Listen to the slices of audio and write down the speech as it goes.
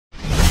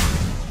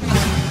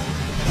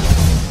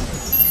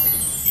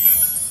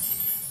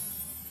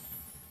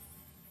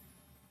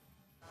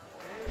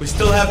We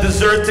still have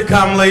dessert to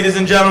come, ladies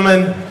and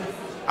gentlemen.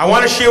 I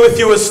want to share with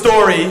you a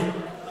story,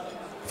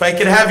 if I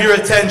could have your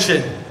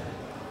attention.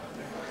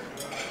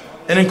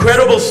 An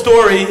incredible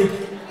story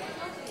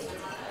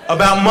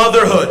about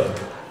motherhood.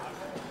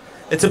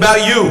 It's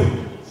about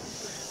you.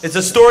 It's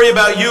a story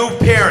about you,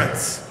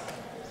 parents.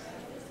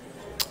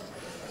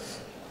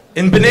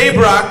 In Bnei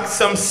Brak,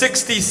 some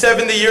 60,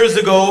 70 years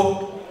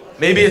ago,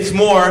 maybe it's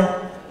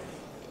more,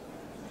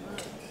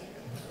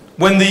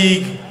 when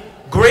the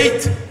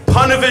great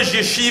Panovich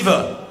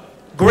Yeshiva,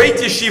 great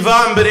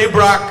yeshiva in Bnei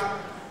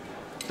Brak,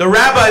 the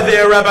rabbi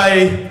there,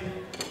 Rabbi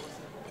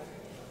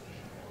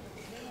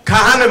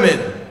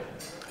German,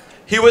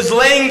 he was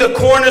laying the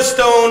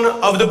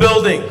cornerstone of the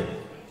building.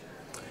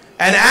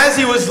 And as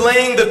he was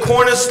laying the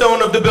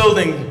cornerstone of the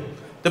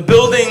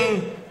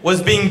building was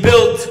being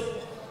built,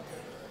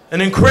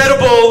 an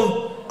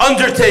incredible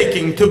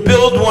undertaking to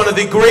build one of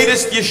the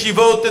greatest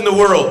yeshivot in the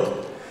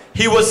world.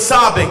 He was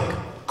sobbing,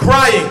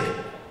 crying.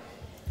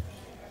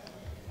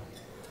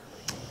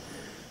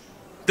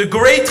 The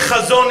great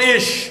Chazon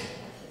Ish,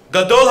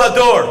 Gadol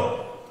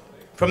Hador,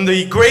 from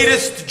the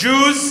greatest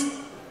Jews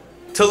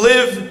to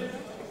live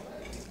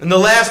in the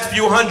last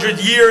few hundred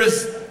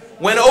years,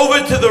 went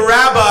over to the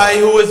rabbi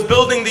who was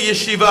building the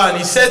yeshiva, and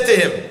he said to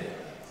him,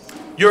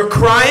 "You're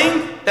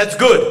crying? That's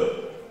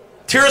good.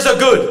 Tears are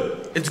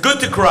good. It's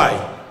good to cry.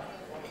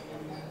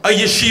 A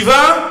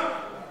yeshiva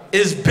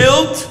is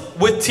built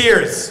with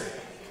tears.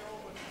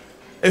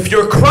 If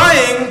you're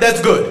crying,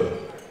 that's good.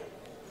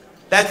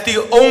 That's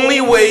the only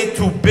way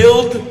to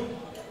build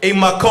a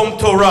Makom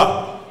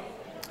Torah."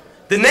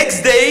 The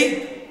next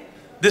day,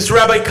 this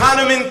Rabbi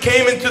Kahneman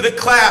came into the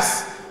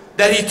class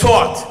that he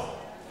taught.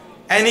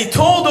 And he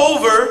told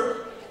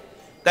over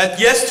that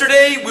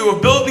yesterday we were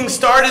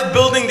started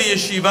building the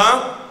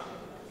yeshiva,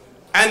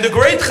 and the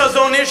great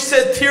Chazon Ish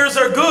said tears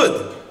are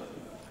good.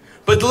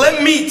 But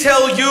let me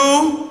tell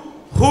you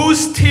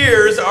whose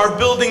tears are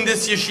building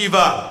this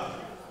yeshiva.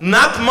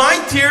 Not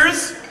my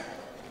tears,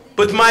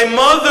 but my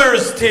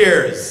mother's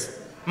tears.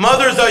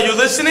 Mothers, are you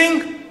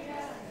listening?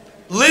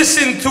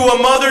 Listen to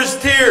a mother's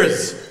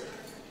tears.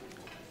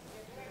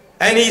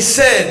 And he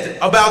said,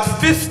 about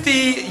 50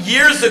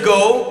 years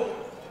ago,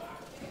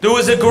 there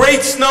was a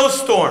great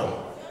snowstorm.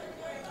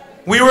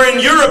 We were in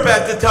Europe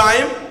at the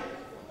time,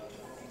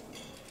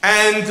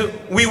 and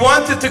we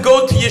wanted to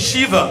go to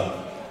yeshiva.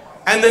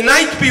 And the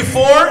night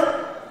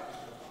before,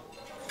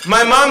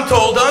 my mom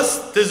told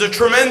us, there's a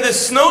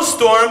tremendous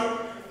snowstorm.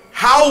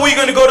 How are we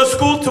going to go to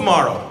school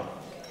tomorrow?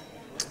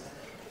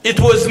 It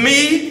was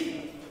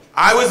me.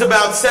 I was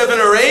about 7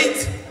 or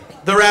 8,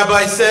 the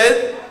rabbi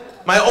said.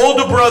 My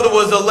older brother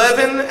was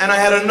 11, and I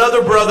had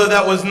another brother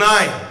that was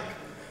 9.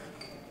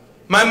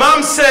 My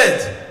mom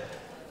said,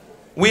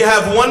 we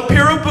have one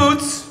pair of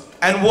boots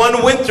and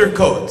one winter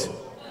coat.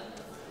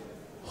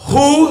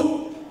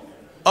 Who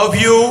of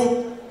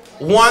you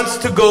wants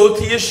to go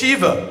to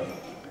yeshiva?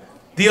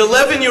 The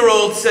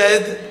 11-year-old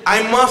said,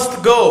 I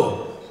must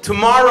go.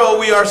 Tomorrow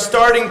we are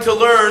starting to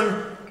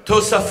learn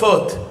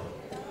Tosafot.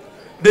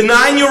 The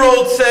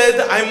 9-year-old said,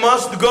 I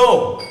must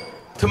go.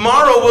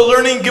 Tomorrow we're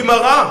learning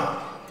Gemara.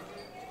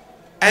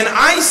 And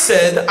I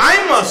said,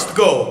 I must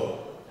go,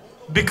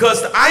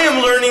 because I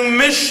am learning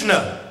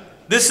Mishnah.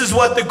 This is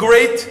what the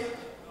great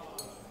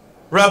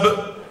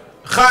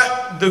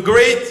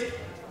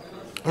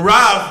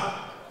Rav,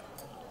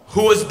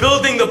 who was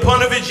building the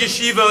Panovich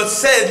Yeshiva,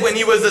 said when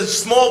he was a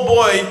small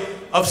boy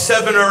of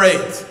 7 or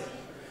 8.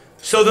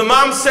 So the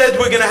mom said,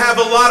 we're going to have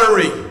a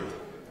lottery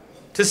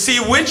to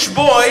see which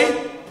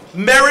boy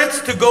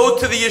merits to go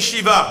to the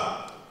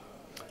yeshiva.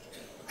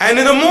 And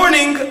in the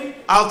morning,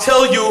 I'll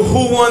tell you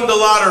who won the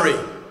lottery.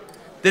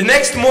 The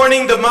next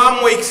morning, the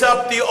mom wakes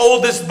up the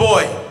oldest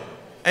boy,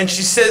 and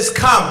she says,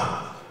 come,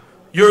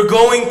 you're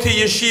going to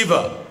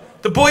yeshiva.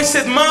 The boy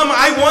said, Mom,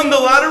 I won the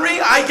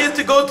lottery? I get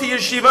to go to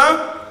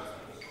yeshiva?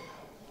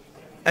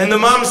 And the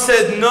mom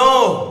said,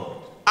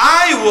 no,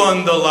 I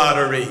won the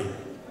lottery.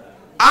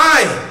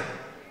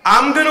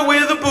 I'm going to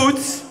wear the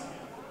boots.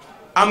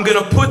 I'm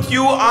going to put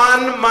you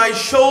on my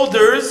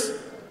shoulders.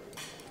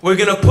 We're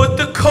going to put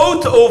the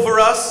coat over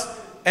us,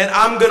 and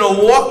I'm going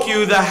to walk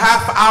you the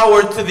half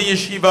hour to the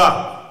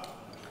yeshiva.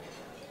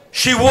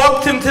 She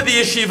walked him to the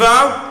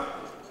yeshiva.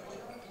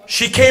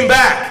 She came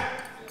back.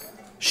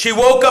 She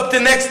woke up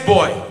the next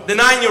boy, the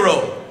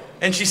 9-year-old,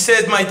 and she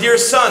said, my dear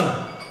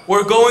son,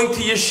 we're going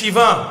to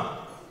yeshiva.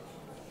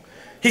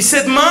 He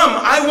said, Mom,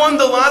 I won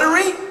the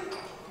lottery?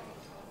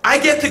 I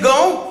get to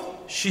go?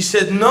 She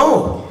said,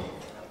 no,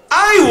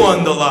 I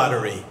won the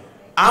lottery.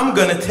 I'm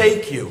going to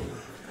take you.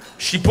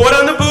 She put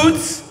on the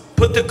boots,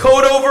 put the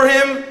coat over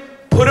him,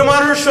 put him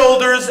on her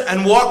shoulders,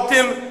 and walked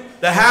him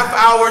the half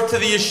hour to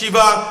the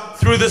yeshiva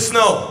through the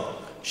snow.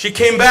 She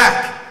came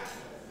back,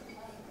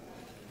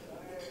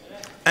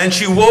 and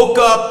she woke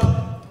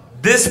up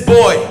this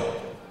boy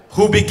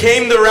who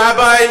became the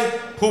rabbi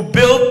who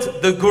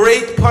built the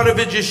great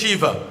Panovich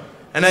Yeshiva.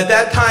 And at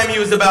that time he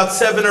was about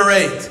 7 or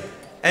 8.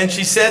 And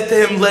she said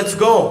to him, let's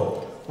go.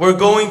 We're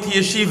going to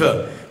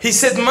yeshiva. He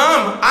said,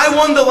 Mom, I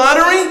won the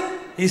lottery?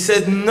 He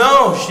said,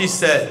 no, she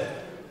said,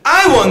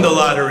 I won the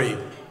lottery.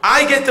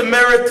 I get the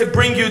merit to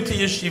bring you to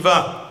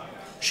yeshiva.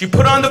 She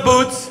put on the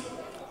boots,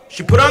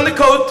 she put on the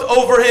coat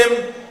over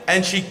him,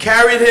 and she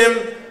carried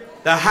him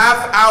the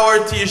half hour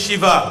to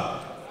yeshiva.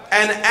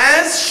 And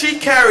as she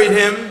carried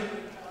him,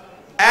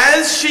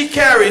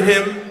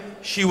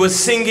 she was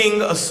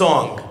singing a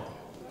song.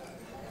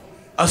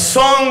 A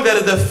song that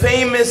is a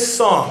famous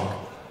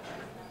song.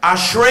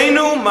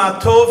 Ashreinu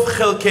matov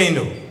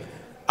chelkeinu.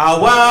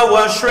 Awa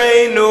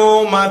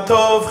washreinu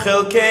matov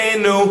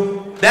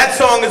chelkeinu. That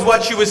song is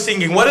what she was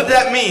singing. What did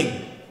that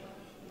mean?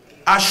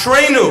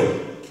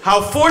 Ashreinu,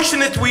 how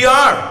fortunate we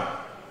are.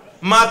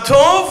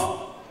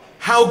 Matov,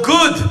 how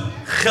good.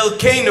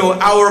 Chelkeinu,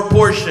 our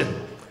portion.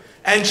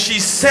 And she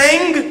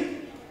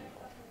sang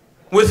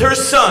with her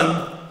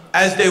son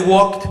as they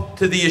walked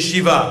to the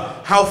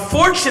yeshiva. How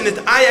fortunate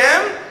I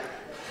am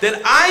that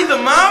I, the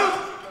mom,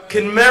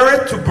 can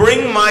merit to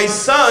bring my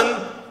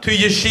son to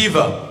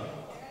yeshiva.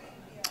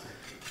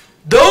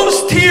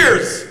 Those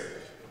tears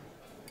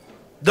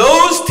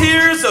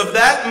of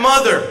that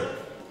mother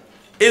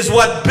is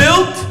what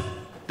built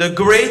the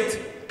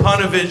great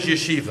Panovich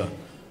Yeshiva.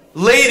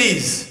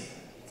 Ladies,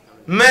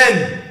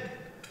 men,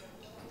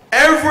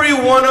 every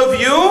one of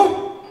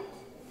you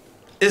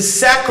is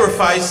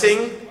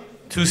sacrificing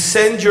to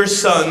send your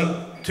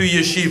son to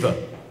yeshiva.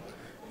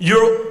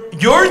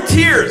 Your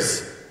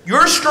tears,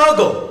 your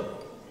struggle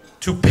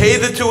to pay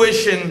the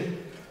tuition,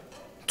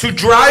 to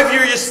drive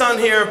your son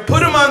here,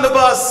 put him on the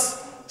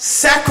bus,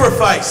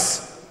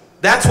 sacrifice.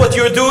 That's what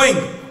you're doing.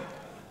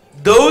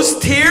 Those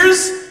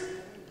tears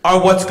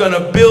are what's going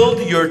to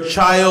build your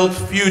child's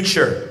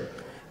future.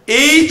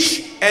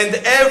 Each and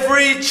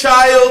every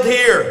child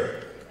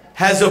here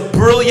has a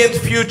brilliant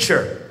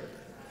future.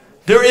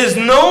 There is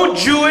no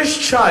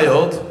Jewish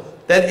child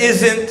that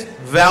isn't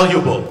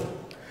valuable.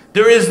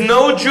 There is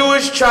no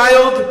Jewish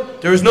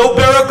child, there is no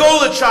Ber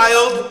Hagola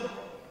child,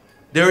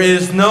 there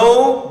is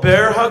no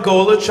Ber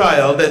Hagola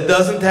child that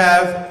doesn't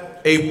have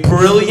a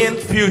brilliant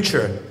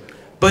future.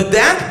 But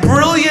that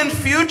brilliant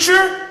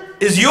future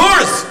is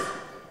yours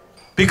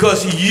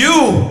because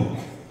you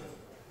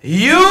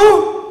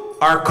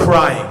are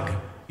crying.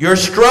 You're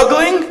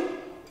struggling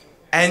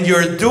and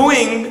you're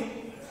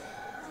doing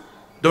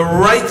the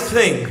right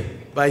thing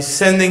by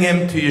sending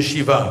him to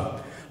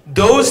yeshiva.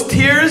 Those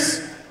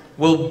tears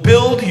will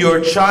build your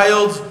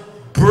child's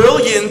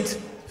brilliant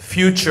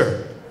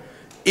future.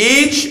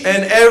 Each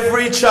and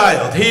every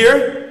child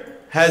here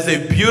has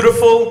a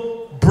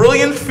beautiful,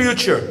 brilliant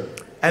future,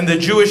 and the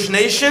Jewish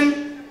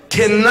nation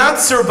cannot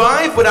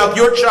survive without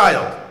your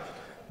child.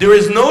 There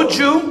is no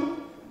Jew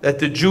that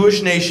the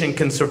Jewish nation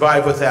can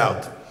survive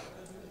without.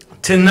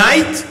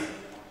 Tonight,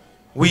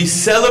 we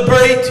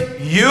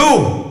celebrate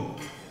you.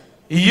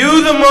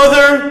 You, the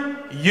mother,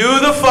 you,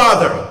 the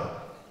father,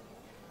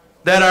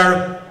 that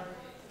are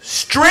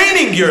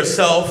straining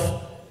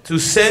yourself to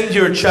send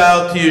your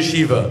child to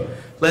yeshiva.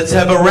 Let's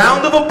have a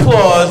round of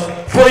applause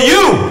for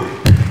you.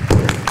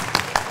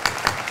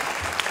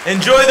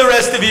 Enjoy the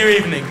rest of your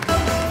evening.